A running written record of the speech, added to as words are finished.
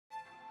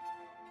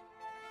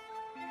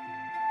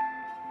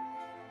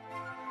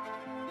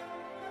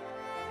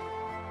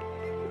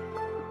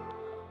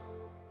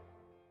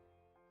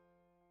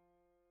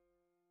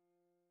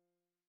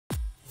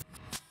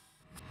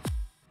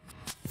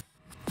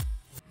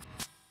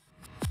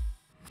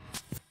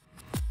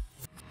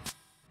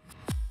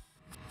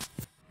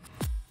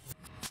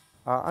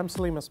I'm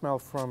Salim Ismail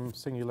from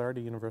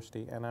Singularity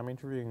University, and I'm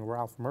interviewing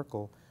Ralph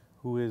Merkle,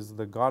 who is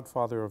the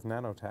godfather of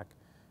nanotech,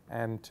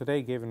 and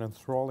today gave an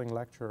enthralling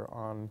lecture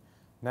on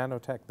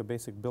nanotech, the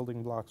basic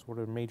building blocks, what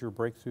are major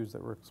breakthroughs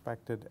that were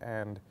expected,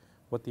 and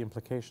what the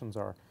implications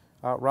are.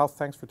 Ralph,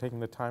 thanks for taking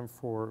the time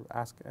for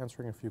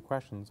answering a few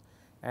questions,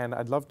 and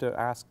I'd love to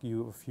ask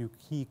you a few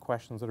key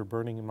questions that are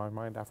burning in my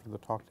mind after the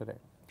talk today.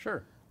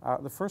 Sure.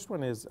 The first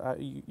one is,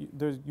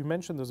 you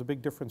mentioned there's a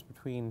big difference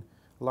between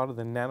a lot of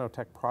the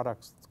nanotech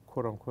products,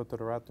 quote unquote,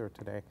 that are out there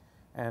today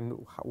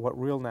and what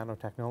real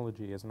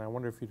nanotechnology is, and I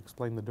wonder if you'd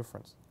explain the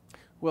difference.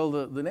 Well,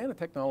 the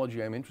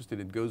nanotechnology I'm interested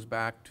in goes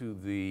back to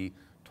the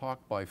talk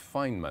by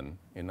Feynman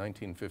in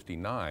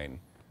 1959,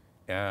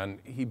 and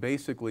he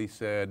basically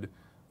said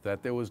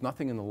that there was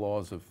nothing in the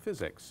laws of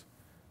physics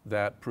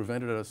that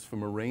prevented us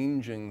from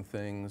arranging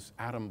things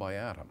atom by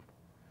atom.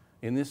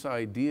 In this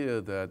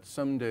idea that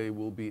someday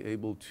we'll be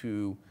able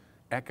to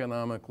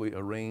economically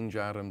arrange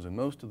atoms in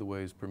most of the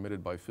ways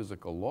permitted by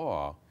physical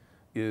law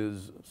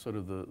is sort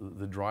of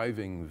the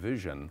driving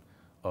vision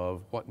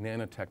of what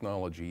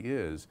nanotechnology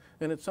is,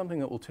 and it's something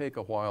that will take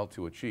a while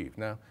to achieve.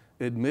 Now,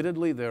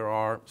 admittedly, there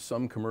are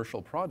some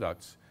commercial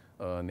products,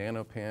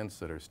 nanopants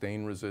that are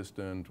stain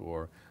resistant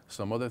or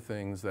some other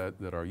things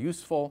that are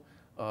useful.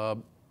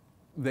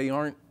 They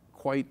aren't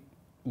quite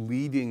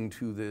leading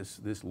to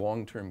this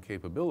long-term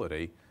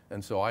capability,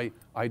 and so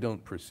I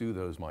don't pursue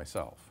those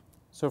myself.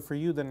 So for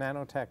you, the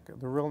nanotech,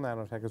 the real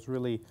nanotech, is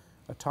really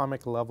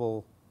atomic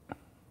level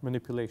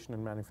manipulation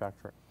and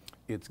manufacturing.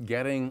 It's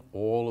getting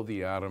all of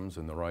the atoms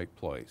in the right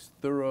place.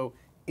 Thorough,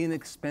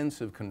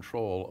 inexpensive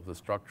control of the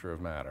structure of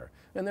matter.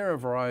 And there are a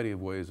variety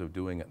of ways of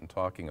doing it and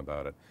talking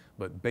about it,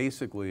 but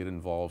basically it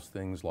involves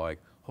things like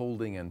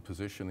holding and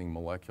positioning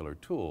molecular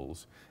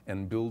tools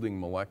and building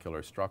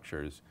molecular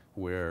structures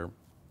where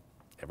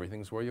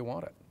everything's where you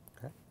want it.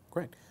 Okay,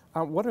 great.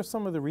 What are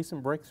some of the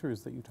recent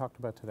breakthroughs that you talked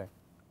about today?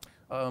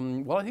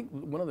 Well, I think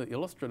one of the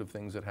illustrative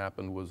things that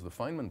happened was the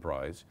Feynman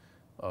Prize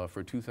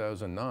for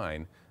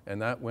 2009,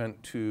 and that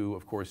went to,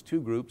 of course, two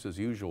groups as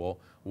usual.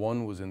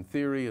 One was in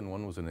theory and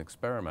one was an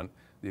experiment.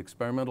 The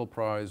experimental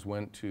prize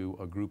went to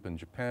a group in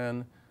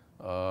Japan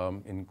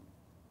in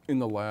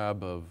the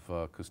lab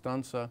of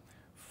Costanza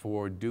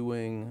for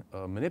doing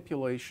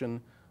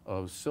manipulation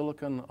of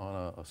silicon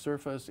on a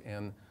surface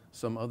and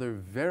some other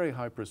very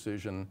high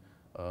precision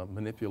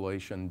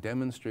manipulation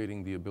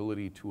demonstrating the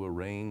ability to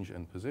arrange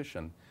and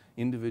position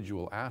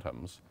individual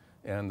atoms.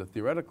 And the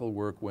theoretical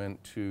work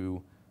went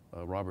to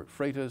Robert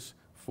Freitas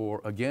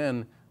for,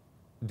 again,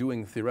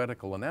 doing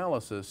theoretical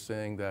analysis,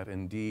 saying that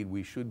indeed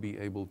we should be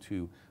able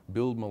to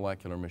build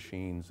molecular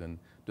machines and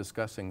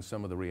discussing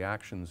some of the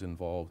reactions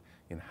involved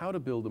in how to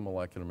build the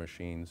molecular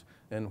machines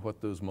and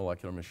what those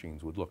molecular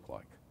machines would look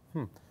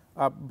like.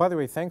 By the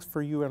way, thanks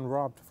for you and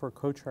Rob for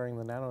co-chairing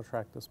the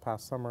Nanotrack this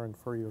past summer and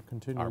for your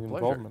continuing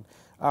involvement.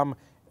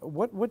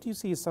 What do you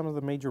see as some of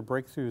the major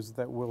breakthroughs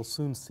that we'll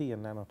soon see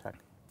in nanotech?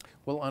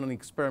 Well, on an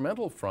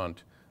experimental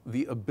front,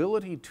 the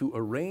ability to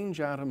arrange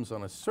atoms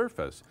on a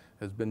surface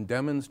has been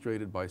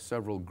demonstrated by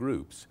several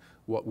groups.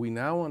 What we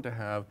now want to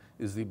have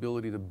is the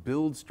ability to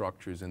build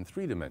structures in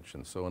 3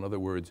 dimensions. So in other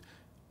words,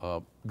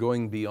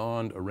 going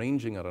beyond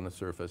arranging it on a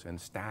surface and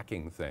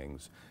stacking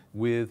things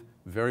with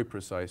very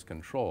precise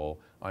control.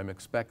 I'm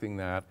expecting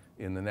that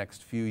in the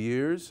next few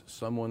years,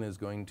 someone is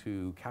going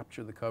to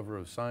capture the cover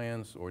of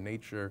Science or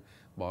Nature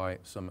by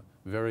some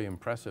very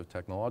impressive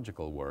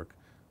technological work.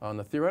 On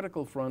the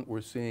theoretical front,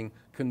 we're seeing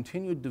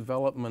continued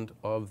development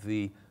of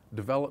the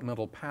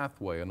developmental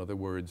pathway. In other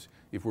words,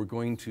 if we're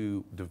going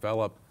to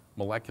develop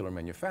molecular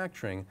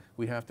manufacturing,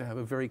 we have to have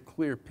a very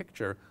clear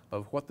picture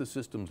of what the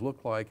systems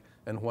look like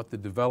and what the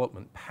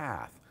development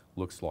path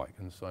looks like.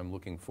 And so I'm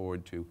looking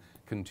forward to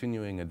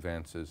continuing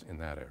advances in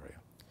that area.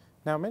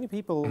 Now, many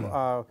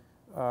people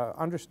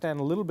understand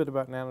a little bit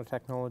about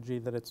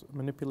nanotechnology, that it's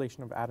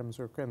manipulation of atoms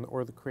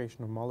or the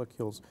creation of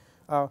molecules.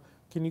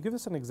 Can you give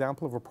us an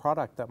example of a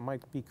product that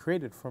might be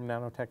created from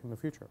nanotech in the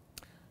future?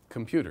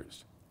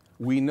 Computers.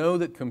 We know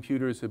that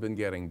computers have been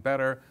getting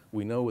better.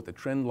 We know what the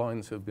trend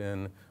lines have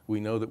been. We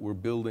know that we're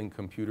building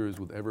computers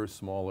with ever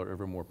smaller,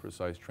 ever more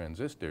precise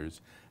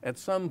transistors. At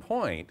some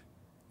point,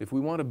 if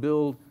we want to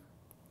build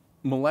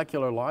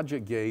molecular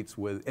logic gates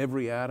with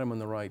every atom in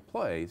the right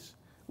place,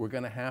 we're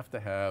going to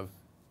have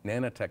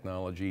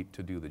nanotechnology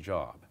to do the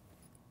job.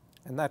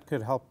 And that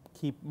could help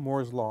keep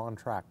Moore's law on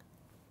track.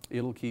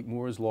 It'll keep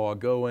Moore's law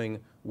going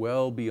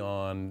well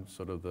beyond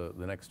sort of the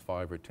next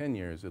 5 or 10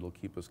 years. It'll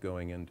keep us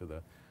going into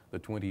the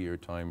 20-year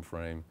time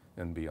frame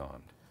and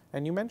beyond.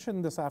 And you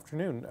mentioned this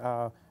afternoon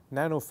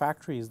nano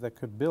factories that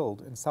could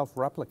build and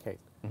self-replicate.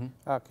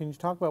 Can you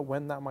talk about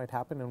when that might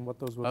happen and what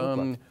those would look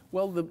like?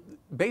 Well,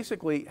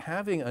 basically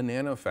having a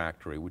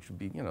nanofactory, which would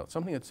be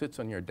something that sits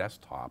on your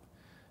desktop,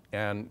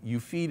 and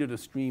you feed it a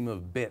stream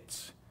of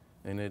bits,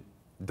 and it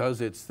does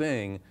its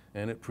thing,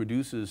 and it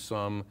produces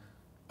some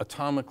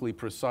atomically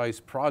precise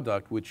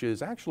product, which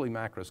is actually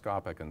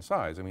macroscopic in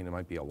size. I mean, it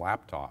might be a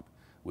laptop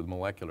with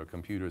molecular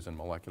computers and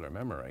molecular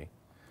memory.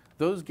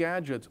 Those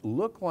gadgets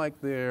look like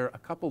they're a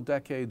couple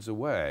decades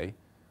away,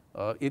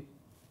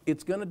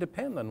 It's going to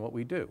depend on what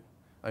we do.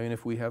 I mean,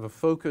 if we have a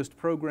focused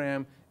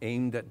program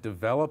aimed at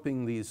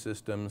developing these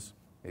systems,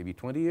 maybe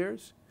 20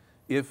 years.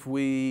 If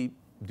we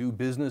do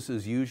business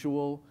as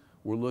usual,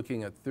 we're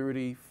looking at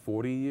 30,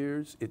 40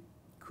 years. It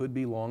could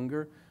be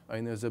longer. I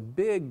mean, there's a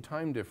big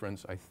time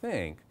difference, I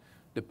think,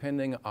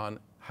 depending on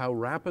how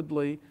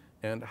rapidly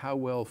and how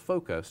well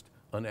focused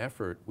an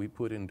effort we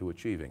put into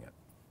achieving it.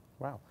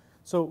 Wow.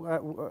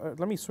 So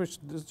let me switch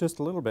just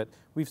a little bit.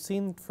 We've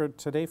seen for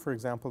today, for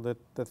example, that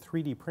the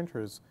 3D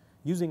printers,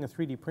 using a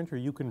 3D printer,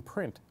 you can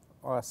print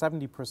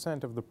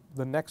 70% of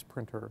the next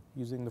printer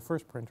using the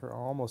first printer or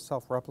almost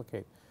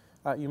self-replicate.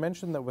 You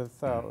mentioned that with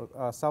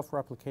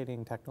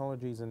self-replicating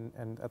technologies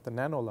and at the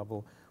nano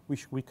level,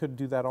 we could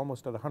do that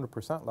almost at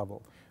 100%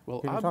 level. Well,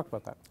 can you talk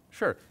about that?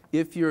 Sure.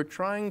 If you're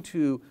trying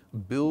to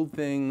build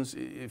things,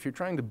 if you're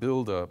trying to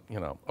build a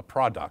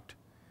product,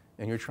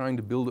 and you're trying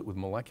to build it with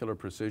molecular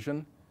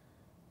precision,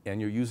 and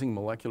you're using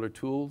molecular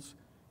tools,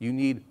 you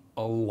need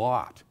a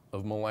lot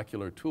of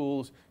molecular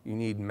tools. You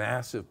need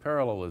massive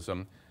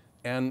parallelism.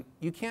 And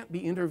you can't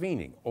be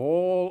intervening.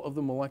 All of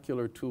the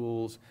molecular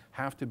tools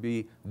have to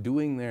be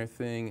doing their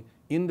thing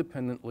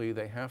independently.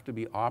 They have to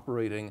be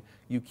operating.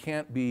 You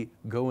can't be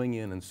going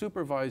in and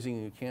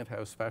supervising. You can't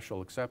have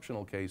special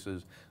exceptional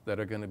cases that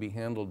are going to be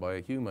handled by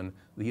a human.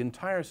 The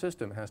entire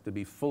system has to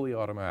be fully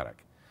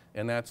automatic.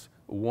 And that's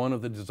one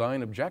of the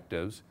design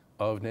objectives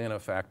of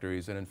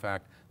nanofactories. And in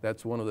fact,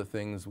 that's one of the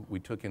things we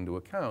took into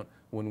account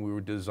when we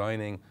were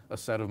designing a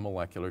set of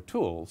molecular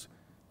tools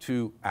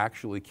to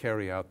actually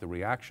carry out the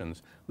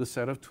reactions. The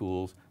set of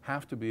tools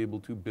have to be able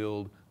to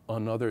build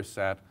another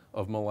set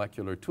of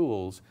molecular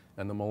tools,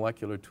 and the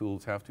molecular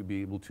tools have to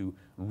be able to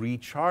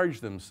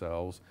recharge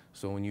themselves,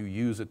 so when you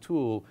use a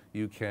tool,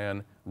 you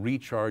can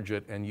recharge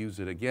it and use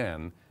it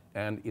again,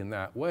 and in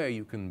that way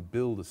you can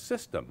build a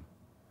system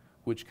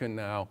which can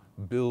now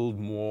build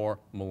more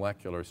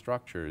molecular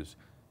structures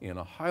in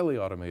a highly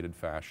automated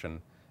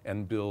fashion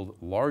and build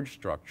large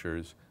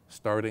structures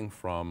starting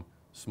from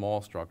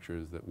small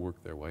structures that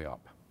work their way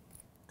up.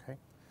 Okay.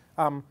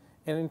 And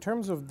in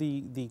terms of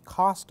the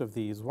cost of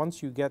these,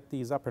 once you get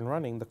these up and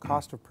running, the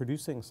cost of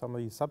producing some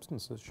of these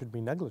substances should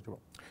be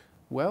negligible.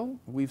 Well,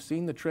 we've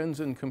seen the trends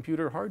in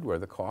computer hardware.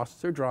 The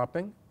costs are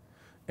dropping,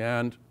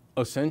 and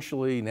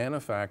essentially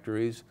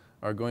nanofactories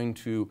are going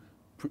to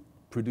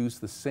produce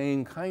the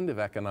same kind of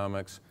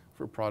economics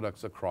for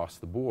products across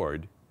the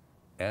board,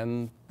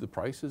 and the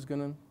price is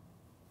going to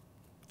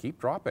keep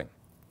dropping.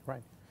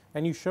 Right.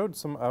 And you showed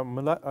some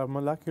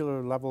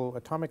molecular level,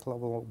 atomic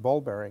level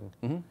ball bearing,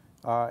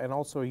 and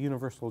also a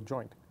universal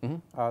joint.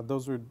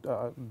 Those are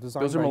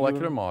designed Those are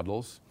molecular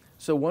models.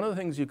 So one of the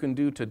things you can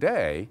do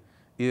today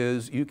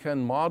is you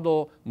can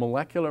model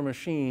molecular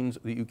machines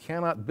that you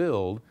cannot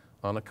build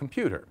on a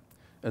computer.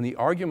 And the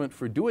argument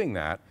for doing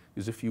that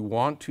is if you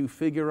want to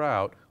figure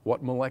out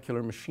what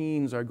molecular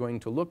machines are going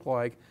to look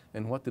like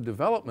and what the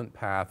development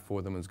path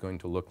for them is going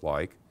to look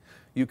like,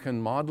 you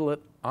can model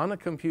it on a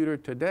computer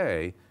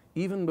today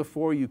even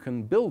before you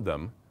can build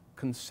them.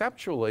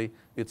 Conceptually,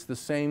 it's the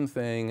same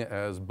thing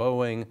as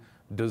Boeing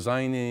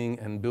designing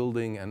and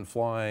building and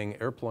flying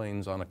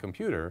airplanes on a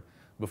computer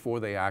before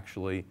they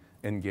actually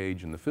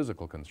engage in the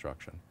physical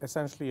construction.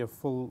 Essentially a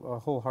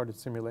wholehearted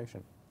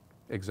simulation.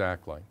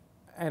 Exactly.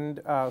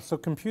 And so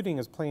computing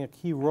is playing a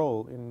key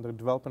role in the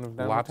development of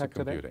nanotech Lots of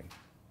today? computing.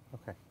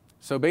 Okay.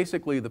 So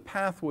basically the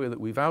pathway that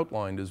we've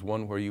outlined is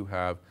one where you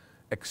have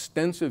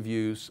extensive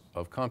use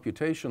of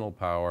computational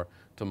power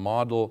to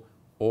model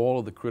all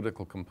of the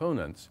critical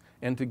components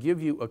and to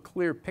give you a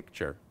clear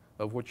picture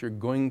of what you're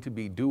going to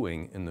be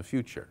doing in the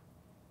future.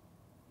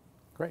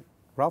 Great.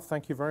 Ralph,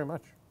 thank you very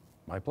much.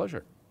 My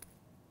pleasure.